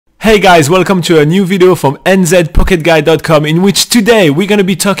Hey guys, welcome to a new video from nzpocketguide.com, in which today we're going to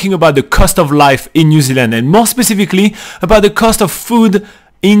be talking about the cost of life in New Zealand, and more specifically about the cost of food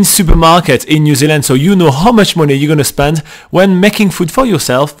in supermarkets in New Zealand, so you know how much money you're going to spend when making food for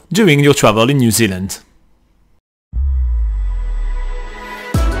yourself during your travel in New Zealand.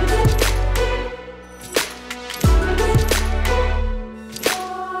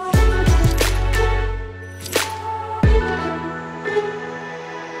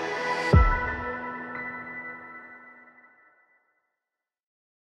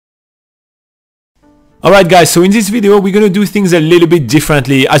 Alright guys, so in this video we're going to do things a little bit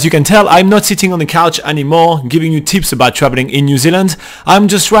differently. As you can tell, I'm not sitting on the couch anymore giving you tips about traveling in New Zealand. I'm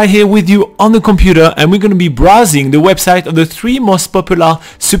just right here with you on the computer, and we're going to be browsing the website of the 3 most popular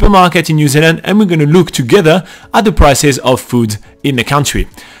supermarkets in New Zealand, and we're going to look together at the prices of food in the country.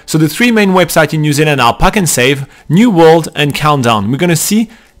 So the 3 main websites in New Zealand are Pack and Save, New World and Countdown. We're going to see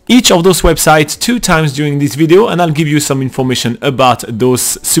each of those websites 2 times during this video, and I'll give you some information about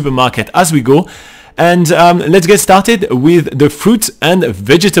those supermarkets as we go. And let's get started with the fruit and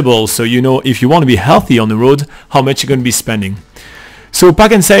vegetables, so you know if you want to be healthy on the road, how much you're going to be spending. So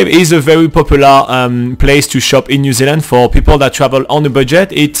Pack and Save is a very popular place to shop in New Zealand for people that travel on a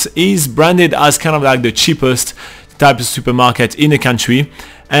budget. It is branded as kind of like the cheapest type of supermarket in the country,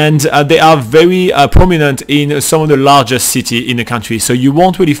 and they are very prominent in some of the largest cities in the country. So you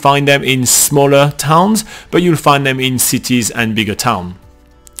won't really find them in smaller towns, but you'll find them in cities and bigger towns.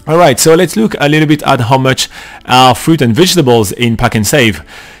 Alright, so let's look a little bit at how much are fruit and vegetables in Pack and Save.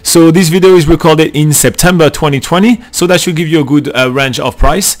 So this video is recorded in September 2020, so that should give you a good range of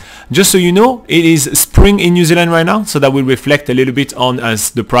price. Just so you know, it is spring in New Zealand right now, so that will reflect a little bit on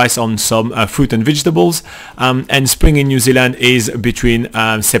the price on some fruit and vegetables. And spring in New Zealand is between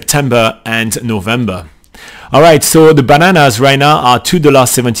September and November. Alright, so the bananas right now are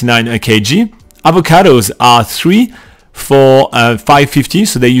 $2.79 a kg. Avocados are for $5.50,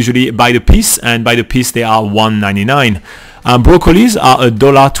 so they usually by the piece, and by the piece they are $1.99. Broccolis are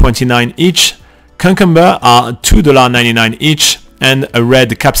 $1.29 each. Cucumber are $2.99 each, and red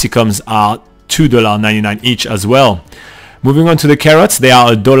capsicums are $2.99 each as well. Moving on to the carrots, they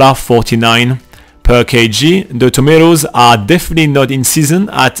are $1.49 per kg. The tomatoes are definitely not in season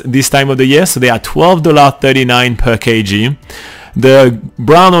at this time of the year, so they are $12.39 per kg. The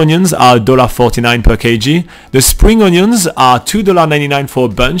brown onions are $1.49 per kg. The spring onions are $2.99 for a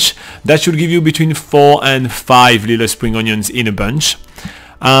bunch. That should give you between 4 and 5 little spring onions in a bunch.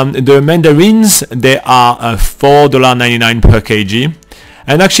 The mandarins, they are $4.99 per kg.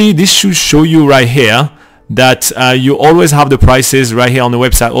 And actually this should show you right here that you always have the prices right here on the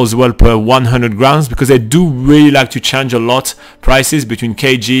website as well per 100 grams, because they do really like to change a lot prices between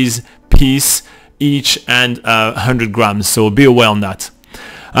kgs, piece, each, and 100 grams, so be aware on that.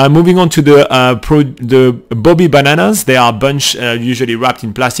 Moving on to the Bobby bananas, they are a bunch usually wrapped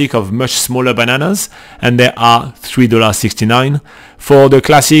in plastic of much smaller bananas, and they are $3.69. For the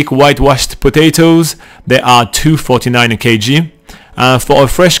classic whitewashed potatoes, they are $2.49 a kg. For a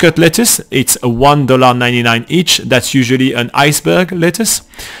fresh cut lettuce, it's $1.99 each. That's usually an iceberg lettuce.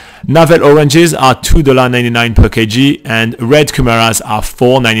 Navel oranges are $2.99 per kg, and red kumaras are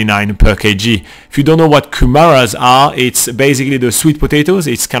 $4.99 per kg. If you don't know what kumaras are, it's basically the sweet potatoes.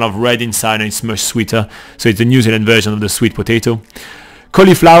 It's kind of red inside and it's much sweeter, so it's the New Zealand version of the sweet potato.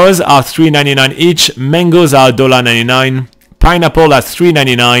 Cauliflowers are $3.99 each. Mangoes are $1.99. Pineapple are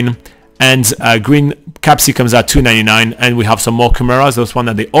 $3.99, and green capsicums are $2.99. And we have some more kumaras. Those ones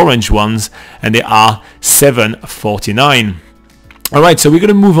are the orange ones, and they are $7.49. Alright, so we're going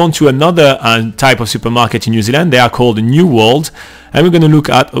to move on to another type of supermarket in New Zealand. They are called New World, and we're going to look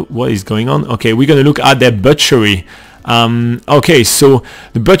at what is going on. Okay, we're going to look at their butchery. Okay, so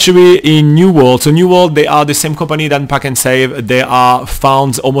the butchery in New World. So New World, they are the same company than Pack and Save. They are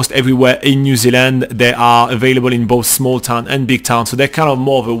found almost everywhere in New Zealand. They are available in both small town and big town. So they're kind of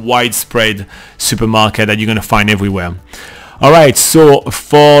more of a widespread supermarket that you're going to find everywhere. Alright, so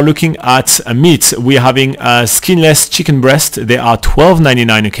for looking at meat, we're having skinless chicken breast. They are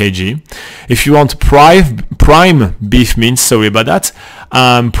 $12.99 a kg. If you want prime beef mince, sorry about that,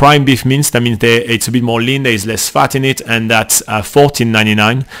 prime beef mince, that means it's a bit more lean, there is less fat in it, and that's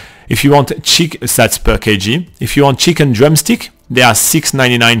 $14.99. If you want that's per kg. If you want chicken drumstick, they are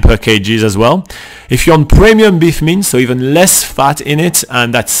 $6.99 per kg as well. If you want premium beef mince, so even less fat in it,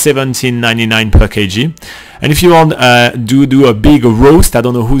 and that's $17.99 per kg. And if you want do a big roast, I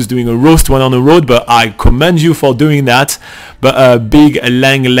don't know who's doing a roast one on the road, but I commend you for doing that. But a big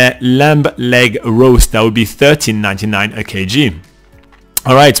lamb leg roast, that would be $13.99 a kg.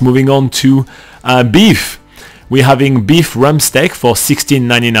 All right, moving on to beef. We're having beef rump steak for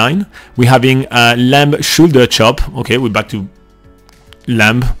 $16.99. We're having lamb shoulder chop. Okay, we're back to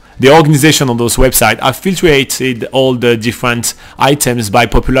lamb. The organization on those websites, I've filtered all the different items by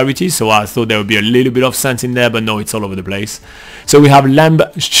popularity, so I thought there would be a little bit of sense in there, but no, it's all over the place. So we have lamb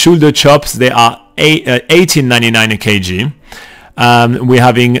shoulder chops. They are $18.99 a kg. We're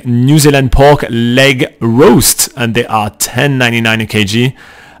having New Zealand pork leg roast, and they are $10.99 a kg.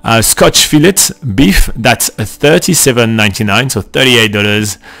 Scotch fillet beef, that's $37.99, so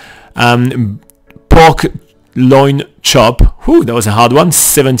 $38. Pork loin chop, that was a hard one,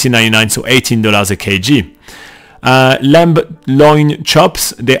 $17.99, so $18 a kg. Lamb loin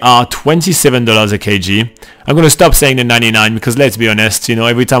chops, they are $27 a kg. I'm going to stop saying the 99 because let's be honest,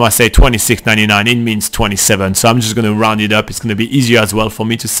 every time I say $26.99 it means 27, so I'm just going to round it up. It's going to be easier as well for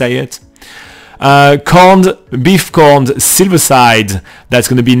me to say it. Beef corned silverside, that's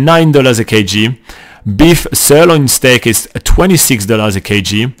going to be $9 a kg. Beef sirloin steak is $26 a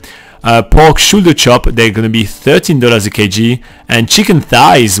kg. Pork shoulder chop, they're going to be $13 a kg, and chicken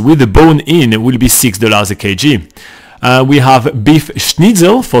thighs with the bone in will be $6 a kg. We have beef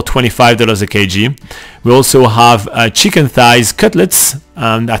schnitzel for $25 a kg. We also have chicken thighs cutlets,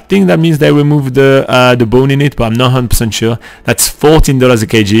 and I think that means they removed the bone in it, but I'm not 100% sure. That's $14 a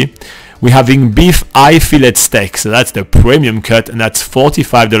kg. We're having beef eye fillet steak, so that's the premium cut, and that's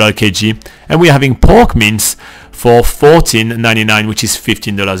 $45 a kg. And we're having pork mince for $14.99, which is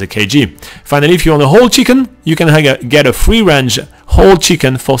 $15 a kg. Finally, if you want a whole chicken, you can get a free range whole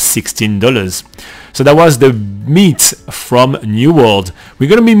chicken for $16. So that was the meat from New World. We're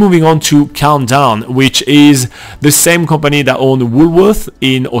going to be moving on to Countdown, which is the same company that own Woolworth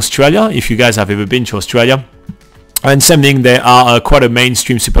in Australia, if you guys have ever been to Australia. And same thing, they are quite a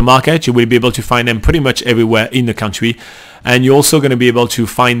mainstream supermarket. You will be able to find them pretty much everywhere in the country. And you're also going to be able to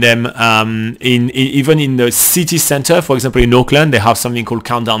find them even in the city center. For example, in Auckland, they have something called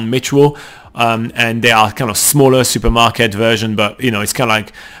Countdown Metro. And they are kind of smaller supermarket version, but it's kind of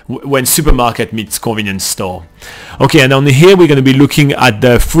like when supermarket meets convenience store. Okay, and on here we're going to be looking at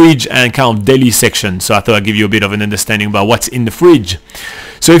the fridge and kind of deli section. So I thought I'd give you a bit of an understanding about what's in the fridge.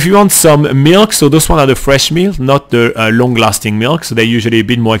 So if you want some milk, so those one are the fresh milk, not the long-lasting milk, so they're usually a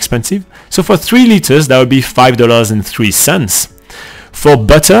bit more expensive. So for 3 liters, that would be $5.03. For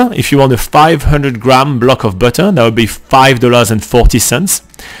butter, if you want a 500-gram block of butter, that would be $5.40.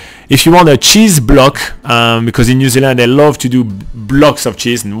 If you want a cheese block, because in New Zealand they love to do blocks of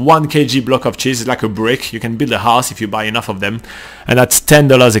cheese, and 1 kg block of cheese is like a brick. You can build a house if you buy enough of them, and that's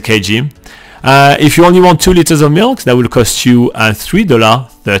 $10 a kg. If you only want 2 liters of milk, that will cost you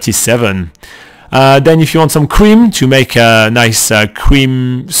 $3.37. Then if you want some cream to make a nice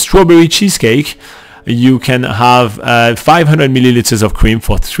cream strawberry cheesecake, you can have 500 milliliters of cream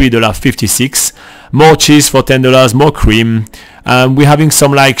for $3.56. More cheese for $10, more cream. We're having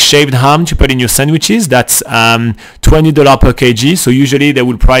some like shaved ham to put in your sandwiches. That's $20 per kg. So usually they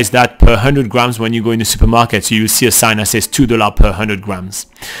will price that per 100 grams when you go in the supermarket. So you see a sign that says $2 per 100 grams.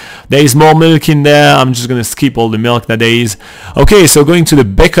 There is more milk in there. I'm just going to skip all the milk that there is. Okay, so going to the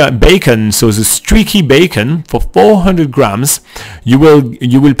bacon. So the streaky bacon for 400 grams, you will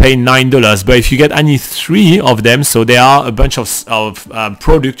pay $9. But if you get only 3 of them, so there are a bunch of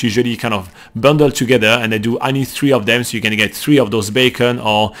products usually kind of bundled together, and they do only 3 of them, so you can get 3 of those bacon,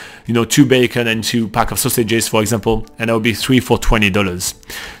 or 2 bacon and 2 pack of sausages, for example, and that would be 3 for $20.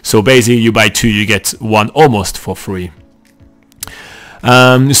 So basically you buy 2, you get 1 almost for free.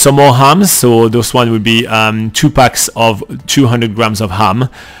 Some more hams, so those one would be 2 packs of 200 grams of ham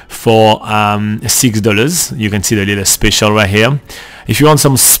for $6. You can see the little special right here. If you want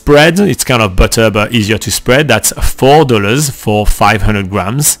some spread, it's kind of butter but easier to spread, that's $4 for 500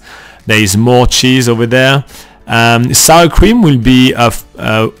 grams. There is more cheese over there. Sour cream will be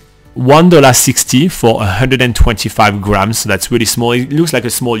 $1.60 for 125 grams, so that's really small. It looks like a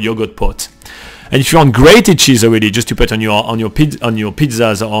small yogurt pot. And if you want grated cheese already, just to put on your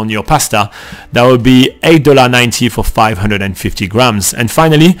pizzas or on your pasta, that would be $8.90 for 550 grams. And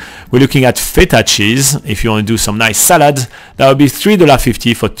finally, we're looking at feta cheese. If you want to do some nice salad, that would be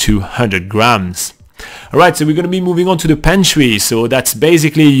 $3.50 for 200 grams. Alright, so we're going to be moving on to the pantry. So that's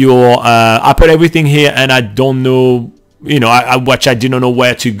basically your, I put everything here and I don't know, I didn't know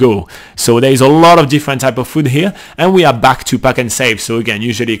where to go. So there is a lot of different type of food here, and we are back to Pack and Save. So again,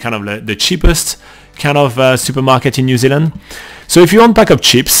 usually kind of the cheapest kind of supermarket in New Zealand. So if you want pack of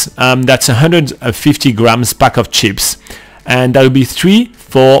chips, that's 150 grams pack of chips, and that will be 3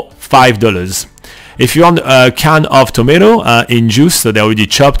 for $5. If you want a can of tomato in juice, so they're already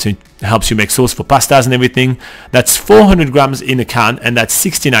chopped, it helps you make sauce for pastas and everything, that's 400 grams in a can, and that's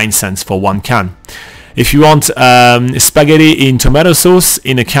 69 cents for 1 can. If you want spaghetti in tomato sauce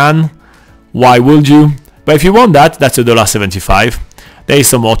in a can, why would you? But if you want that, that's $1.75. There is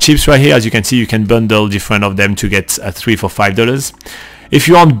some more chips right here. As you can see, you can bundle different of them to get 3 for $5. If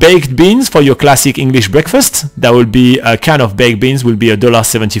you want baked beans for your classic English breakfast, that will be a can of baked beans will be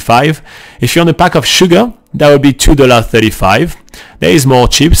 $1.75. If you want a pack of sugar, that will be $2.35. There is more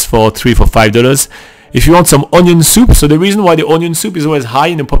chips for 3 for $5. If you want some onion soup, so the reason why the onion soup is always high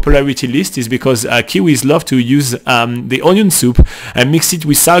in the popularity list is because Kiwis love to use the onion soup and mix it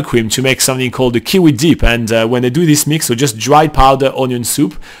with sour cream to make something called the Kiwi dip. And when they do this mix, so just dried powder onion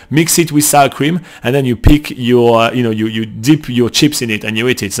soup, mix it with sour cream, and then you pick your, you dip your chips in it and you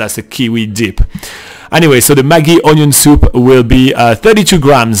eat it. So that's the Kiwi dip. Anyway, so the Maggi onion soup will be 32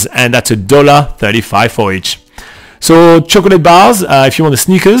 grams, and that's $1.35 for each. So chocolate bars, if you want the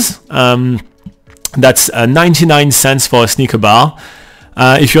Snickers, that's 99 cents for a Snicker bar.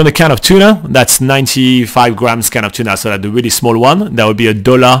 If you want a can of tuna, that's 95 grams can of tuna, so that's the really small one. That would be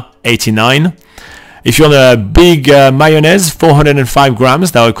 $1.89. If you want a big mayonnaise, 405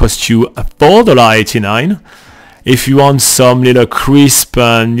 grams, that would cost you $4.89. If you want some little crisp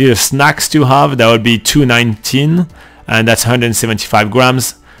and snacks to have, that would be $2.19, and that's 175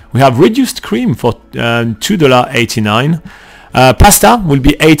 grams. We have reduced cream for $2.89. Pasta will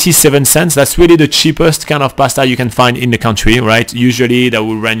be 87 cents. That's really the cheapest kind of pasta you can find in the country, right? Usually that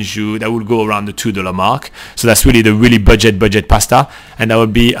will range you, that will go around the $2 mark. So that's really the really budget pasta, and that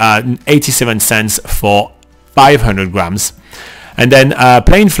would be 87 cents for 500 grams. And then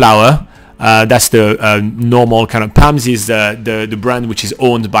plain flour, that's the normal kind of. Pam's is the brand which is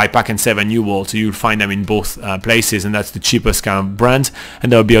owned by Pack and Save and New World, so you'll find them in both places, and that's the cheapest kind of brand,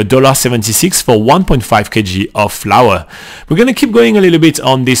 and that will be $1.76 for 1.5 kg of flour. We're going to keep going a little bit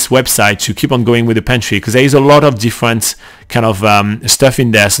on this website to keep on going with the pantry, because there is a lot of different kind of stuff in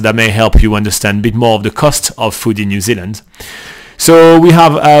there, so that may help you understand a bit more of the cost of food in New Zealand. So we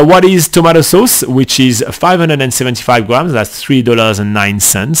have what is tomato sauce, which is 575 grams, that's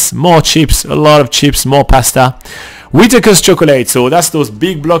 $3.09. More chips, a lot of chips, more pasta. Whittaker's chocolate, so that's those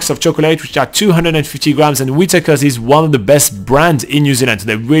big blocks of chocolate which are 250 grams, and Whittaker's is one of the best brands in New Zealand.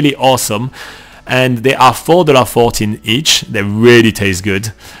 They're really awesome, and they are $4.14 each. They really taste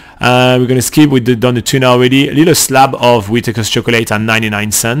good. We're going to skip, we've done the tuna already. A little slab of Whittaker's chocolate at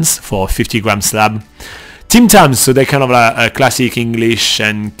 99 cents for a 50 gram slab. Tim Tams, so they're kind of a classic English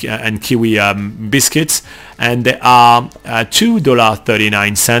and Kiwi biscuits, and they are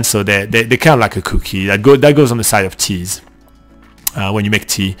 $2.39, so they're kind of like a cookie that goes on the side of teas when you make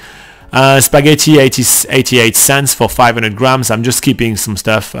tea. Spaghetti, 88 cents for 500 grams. I'm just keeping some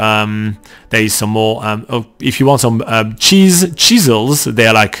stuff. There is some more. If you want some cheezels,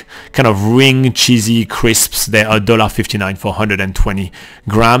 they're like kind of ring cheesy crisps. They're $1.59 for 120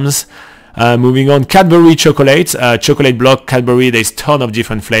 grams. Moving on, Cadbury chocolate, chocolate block Cadbury. There's a ton of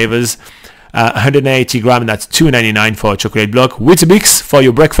different flavors. 180 grams, that's $2.99 for a chocolate block. Weetabix for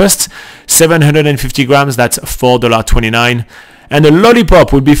your breakfast, 750 grams, that's $4.29. And the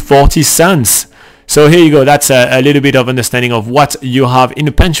lollipop would be 40 cents. So here you go. That's a little bit of understanding of what you have in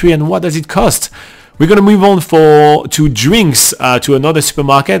the pantry and what does it cost. We're going to move on to drinks, to another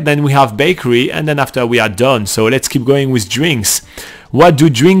supermarket. Then we have bakery, and then after we are done. So let's keep going with drinks. What do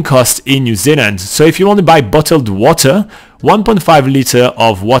drinks cost in New Zealand? So if you want to buy bottled water, 1.5 liter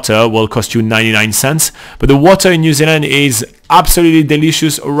of water will cost you 99 cents. But the water in New Zealand is absolutely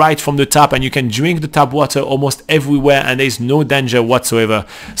delicious right from the tap, and you can drink the tap water almost everywhere, and there's no danger whatsoever.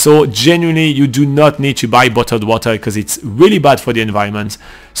 So genuinely, you do not need to buy bottled water because it's really bad for the environment.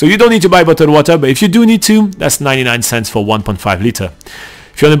 So you don't need to buy bottled water, but if you do need to, that's 99 cents for 1.5 liter.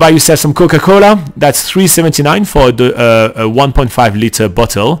 If you want to buy yourself some Coca-Cola, that's $3.79 for a 1.5 liter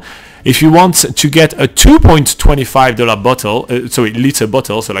bottle. If you want to get a $2.25 bottle, liter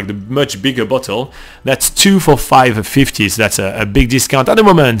bottle, so like the much bigger bottle, that's 2 for $5.50. So that's a big discount at the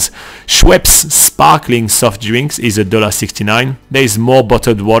moment. Schweppes sparkling soft drinks is $1.69. There is more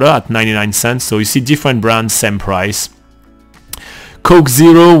bottled water at 99 cents. So you see different brands, same price. Coke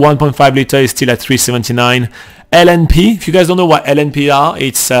Zero 1.5 liter is still at $3.79. LNP, if you guys don't know what LNP are,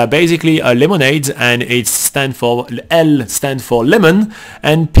 it's basically a lemonade, and it stands for, L stands for lemon,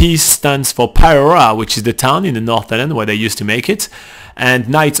 and P stands for Paora, which is the town in the North Island where they used to make it. And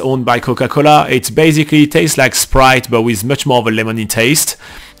now it's owned by Coca-Cola. It's basically tastes like Sprite, but with much more of a lemony taste.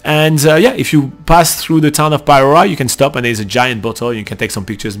 And yeah, if you pass through the town of Paora, you can stop, and there's a giant bottle. You can take some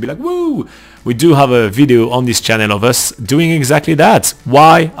pictures and be like, woo! We do have a video on this channel of us doing exactly that.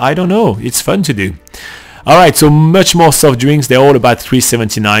 Why? I don't know. It's fun to do. Alright, so much more soft drinks. They're all about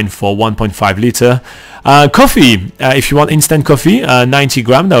 $3.79 for 1.5 liter. Coffee, if you want instant coffee, 90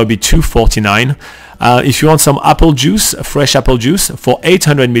 gram, that would be $2.49. If you want some apple juice, fresh apple juice, for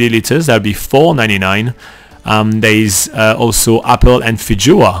 800 milliliters, that would be $4.99. There is also apple and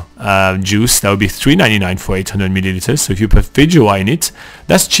feijoa juice, that would be $3.99 for 800 milliliters. So if you put feijoa in it,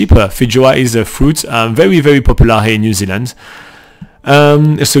 that's cheaper. Feijoa is a fruit, very, very popular here in New Zealand.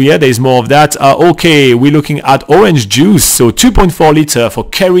 So yeah, there's more of that. Okay, we're looking at orange juice. So 2.4 liter for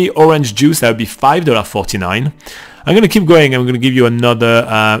Kerry orange juice, that would be $5.49. I'm going to keep going. I'm going to give you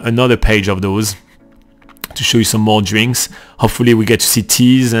another page of those to show you some more drinks. Hopefully we get to see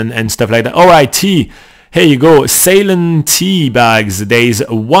teas and stuff like that. Alright, tea. Here you go. Zealand tea bags. There is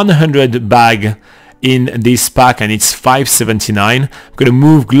 100 bag in this pack and it's $5.79. I'm going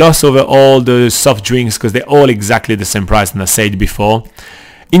to gloss over all the soft drinks because they're all exactly the same price than I said before.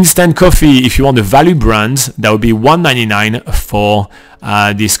 Instant coffee, if you want the value brand, that would be $1.99 for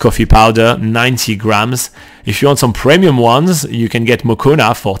this coffee powder, 90 grams. If you want some premium ones, you can get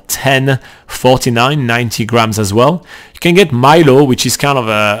Moccona for $10.49, 90 grams as well. You can get Milo, which is kind of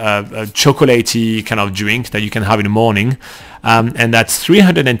a chocolatey kind of drink that you can have in the morning. And that's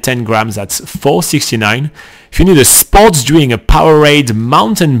 310 grams, that's $4.69. If you need a sports drink, a Powerade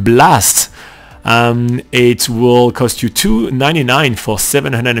Mountain Blast, it will cost you $2.99 for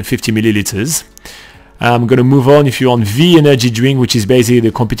 750 milliliters. I'm going to move on. If you want V energy drink, which is basically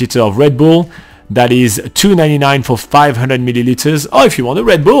the competitor of Red Bull, that is $2.99 for 500 milliliters. Or if you want a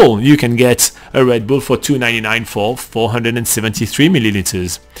Red Bull, you can get a Red Bull for $2.99 for 473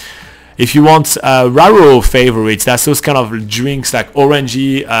 milliliters. If you want Raro favorites, that's those kind of drinks like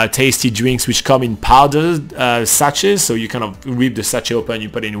orangey, tasty drinks which come in powdered sachets. So you kind of rip the sachet open, you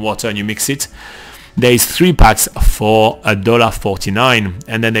put it in water and you mix it. There is 3 packs for $1.49.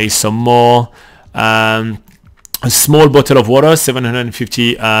 And then there is some more, a small bottle of water,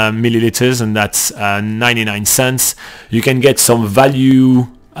 750 milliliters, and that's 99 cents. You can get some value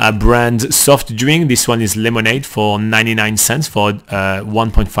brand soft drink. This one is lemonade for 99 cents for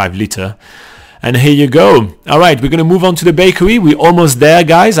 1.5 liter. And here you go. All right, we're going to move on to the bakery. We're almost there,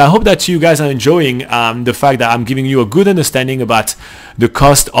 guys. I hope that you guys are enjoying the fact that I'm giving you a good understanding about the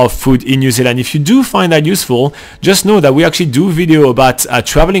cost of food in New Zealand. If you do find that useful, just know that we actually do video about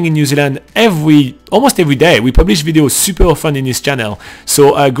traveling in New Zealand almost every day. We publish videos super often in this channel.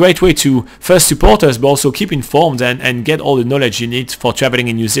 So a great way to first support us, but also keep informed and get all the knowledge you need for traveling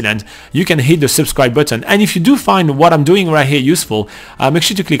in New Zealand. You can hit the subscribe button. And if you do find what I'm doing right here useful, make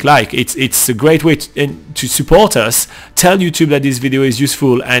sure to click like. It's a great way to support us. Tell YouTube that this video is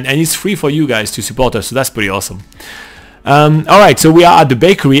useful and it's free for you guys to support us. So that's pretty awesome. Alright, so we are at the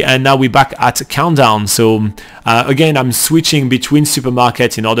bakery and now we're back at Countdown. So again, I'm switching between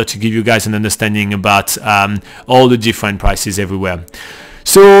supermarkets in order to give you guys an understanding about all the different prices everywhere.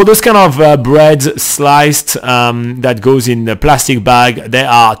 So those kind of bread sliced that goes in the plastic bag, there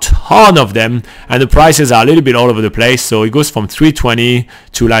are a ton of them and the prices are a little bit all over the place. So it goes from $3.20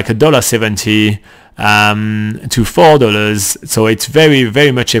 to like $1.70 to $4, so it's very,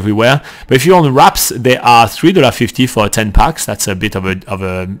 very much everywhere. But if you want wraps, they are $3.50 for 10 packs. That's a bit of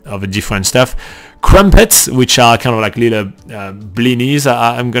a different stuff. Crumpets, which are kind of like little blinis,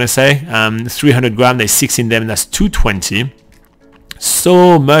 I'm gonna say, 300 grams. There's 6 in them. That's $2.20.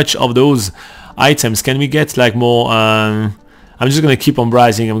 So much of those items. Can we get like more? I'm just gonna keep on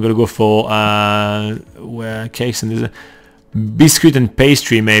browsing. I'm gonna go for where cakes and there's biscuit and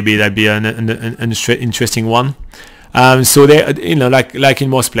pastry, maybe that'd be an interesting one. So they, you know, like in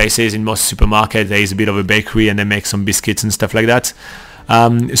most places, in most supermarkets, there is a bit of a bakery and they make some biscuits and stuff like that.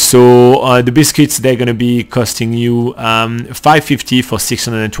 So the biscuits, they're going to be costing you $5.50 for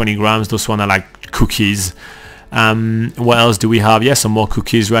 620 grams. Those one are like cookies. What else do we have? Yeah, some more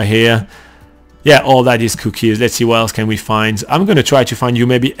cookies right here. Yeah, all that is cookies. Let's see what else can we find. I'm going to try to find you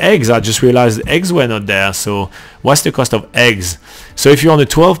maybe eggs. I just realized eggs were not there. So what's the cost of eggs? So if you want a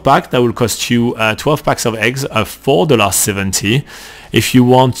 12 pack, that will cost you 12 packs of eggs of $4.70. If you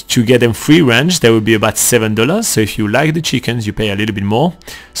want to get them free range, that would be about $7. So if you like the chickens, you pay a little bit more.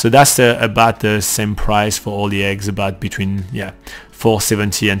 So that's about the same price for all the eggs, about between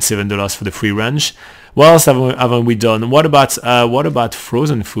 $4.70 and $7 for the free range. What else haven't we done? What about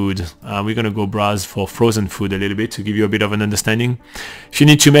frozen food? We're gonna go browse for frozen food a little bit to give you a bit of an understanding. If you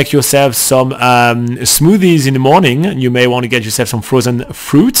need to make yourself some smoothies in the morning, you may want to get yourself some frozen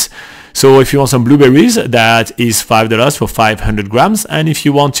fruit. So if you want some blueberries, that is $5 for 500 grams. And if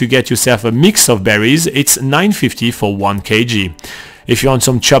you want to get yourself a mix of berries, it's $9.50 for 1 kg. If you want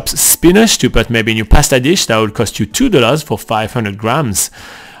some chopped spinach to put maybe in your pasta dish, that will cost you $2 for 500 grams.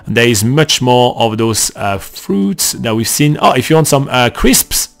 there is much more of those fruits that we've seen. Oh, if you want some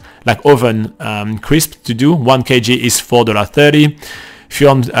crisps, like oven crisps to do, 1 kg is $4.30. If you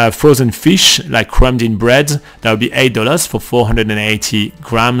want frozen fish, like crumbed in bread, that would be $8 for 480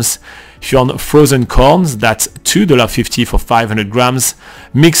 grams. If you want frozen corns, that's $2.50 for 500 grams.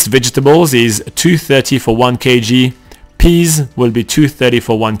 Mixed vegetables is $2.30 for 1 kg. Peas will be $2.30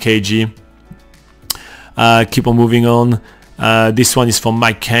 for 1 kg. Keep on moving on. This one is from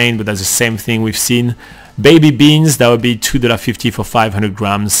Mike Kane, but that's the same thing we've seen. Baby beans, that would be $2.50 for 500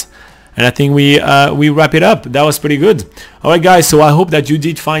 grams. And I think we wrap it up. That was pretty good. Alright guys, so I hope that you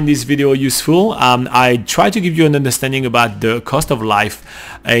did find this video useful. I tried to give you an understanding about the cost of life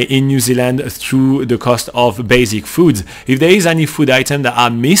in New Zealand through the cost of basic foods. If there is any food item that I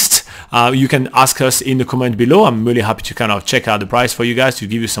missed, you can ask us in the comment below. I'm really happy to kind of check out the price for you guys to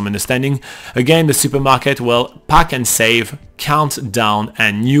give you some understanding. Again, the supermarket, well, Pack and Save, Countdown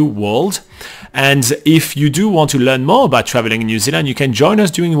and New World. And if you do want to learn more about traveling in New Zealand, you can join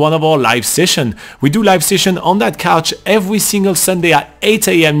us during one of our live sessions. We do live session on that couch every single Sunday at 8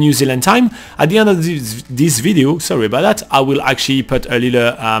 a.m. New Zealand time. At the end of this video, sorry about that, I will actually put a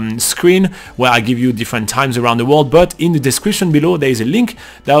little screen where I give you different times around the world, but in the description below there is a link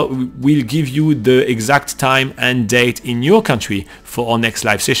that will give you the exact time and date in your country for our next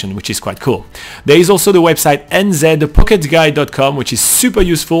live session, which is quite cool. There is also the website NZPocketGuide.com, which is super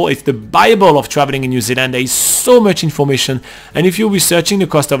useful. It's the Bible of traveling in New Zealand. There is so much information, and if you're researching the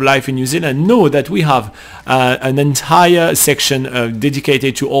cost of life in New Zealand, know that we have an entire section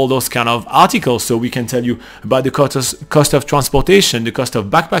dedicated to all those kind of articles, so we can tell you about the cost of transportation, the cost of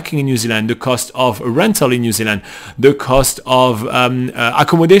backpacking in New Zealand, the cost of rental in New Zealand, the cost of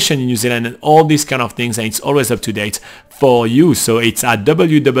accommodation in New Zealand, and all these kind of things, and it's always up to date for you. So it's at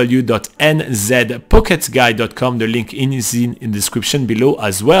www.nzpocketguide.com. The link is in the description below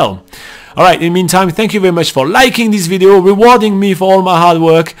as well. Alright, in the meantime, thank you very much for liking this video, rewarding me for all my hard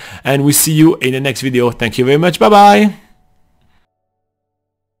work, and we'll see you in the next video. Thank you very much. Bye bye.